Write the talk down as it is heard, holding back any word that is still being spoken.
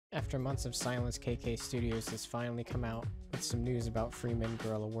After months of silence, KK Studios has finally come out with some news about Freeman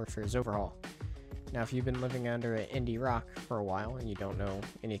Guerilla Warfare's overhaul. Now, if you've been living under an indie rock for a while and you don't know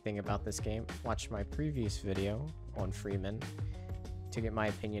anything about this game, watch my previous video on Freeman to get my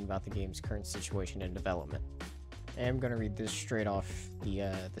opinion about the game's current situation and development. I am going to read this straight off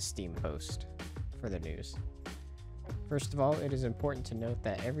the Steam post for the news. First of all, it is important to note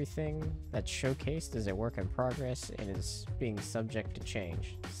that everything that's showcased is a work in progress and is being subject to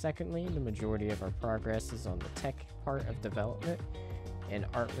change. Secondly, the majority of our progress is on the tech part of development, and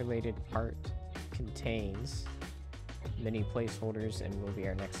art-related part contains many placeholders and will be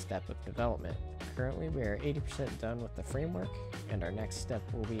our next step of development. Currently, we are 80% done with the framework, and our next step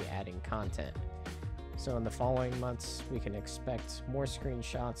will be adding content. So in the following months, we can expect more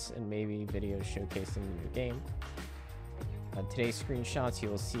screenshots and maybe videos showcasing the new game. On today's screenshots, you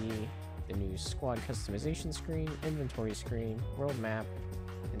will see the new squad customization screen, inventory screen, world map,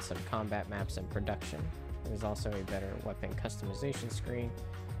 and some combat maps in production. There's also a better weapon customization screen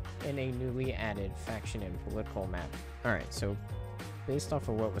and a newly added faction and political map. Alright, so based off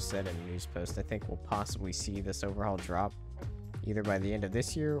of what was said in the news post, I think we'll possibly see this overhaul drop either by the end of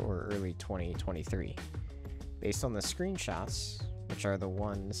this year or early 2023. Based on the screenshots, which are the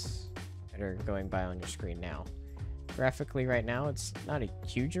ones that are going by on your screen now. Graphically right now, it's not a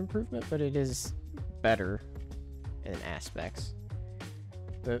huge improvement, but it is better in aspects.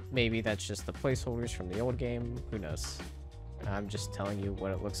 But maybe that's just the placeholders from the old game, who knows. I'm just telling you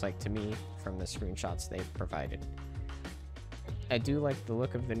what it looks like to me from the screenshots they've provided. I do like the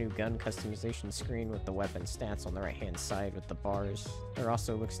look of the new gun customization screen with the weapon stats on the right hand side with the bars. There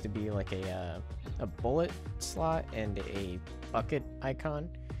also looks to be like a bullet slot and a bucket icon.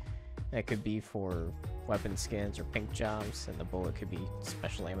 That could be for weapon skins or pink jobs, and the bullet could be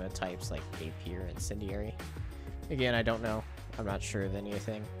special ammo types like AP or incendiary. Again, I don't know. I'm not sure of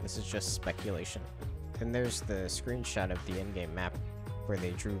anything. This is just speculation. Then there's the screenshot of the in-game map where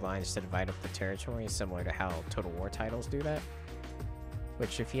they drew lines to divide up the territory, similar to how Total War titles do that.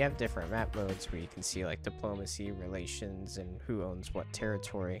 Which, if you have different map modes where you can see like diplomacy, relations, and who owns what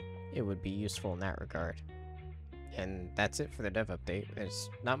territory, it would be useful in that regard. And that's it for the dev update. There's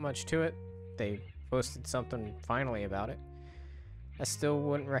not much to it. They posted something finally about it. I still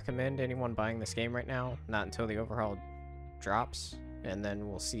wouldn't recommend anyone buying this game right now, not until the overhaul drops, and then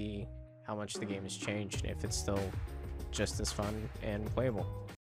we'll see how much the game has changed and if it's still just as fun and playable.